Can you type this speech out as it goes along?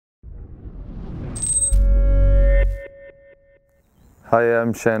Hi,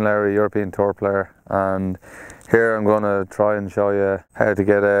 I'm Shane Lowry, European Tour player, and here I'm going to try and show you how to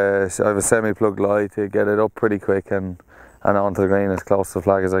get I have a semi-plug lie to get it up pretty quick and onto the green as close to the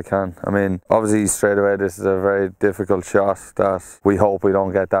flag as I can. I mean, obviously straight away this is a very difficult shot that we hope we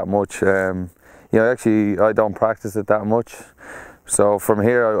don't get that much. Actually I don't practice it that much, so from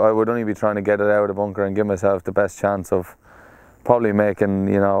here I would only be trying to get it out of the bunker and give myself the best chance of probably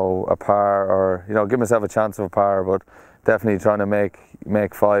making, a par, or give myself a chance of a par, but definitely trying to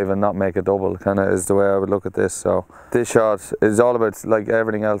make five and not make a double, kind of is the way I would look at this. So this shot is all about, like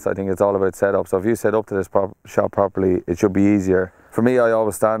everything else, I think it's all about setup. So if you set up to this shot properly, it should be easier. For me, I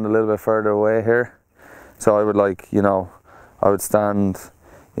always stand a little bit further away here, so I would I would stand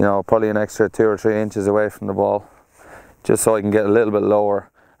probably an extra 2 or 3 inches away from the ball, just so I can get a little bit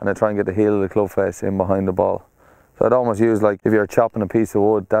lower, and I try and get the heel of the club face in behind the ball. So I'd almost use, like if you're chopping a piece of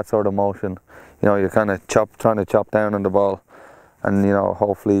wood, that sort of motion. You're kind of trying to chop down on the ball, and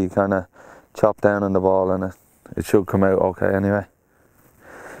hopefully you kind of chop down on the ball and it should come out okay anyway.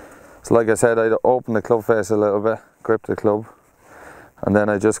 So like I said, I'd open the club face a little bit, grip the club, and then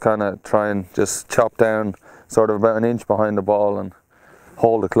I just kind of try and just chop down sort of about an inch behind the ball and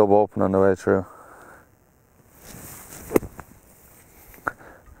hold the club open on the way through.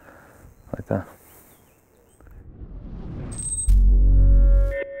 Like that.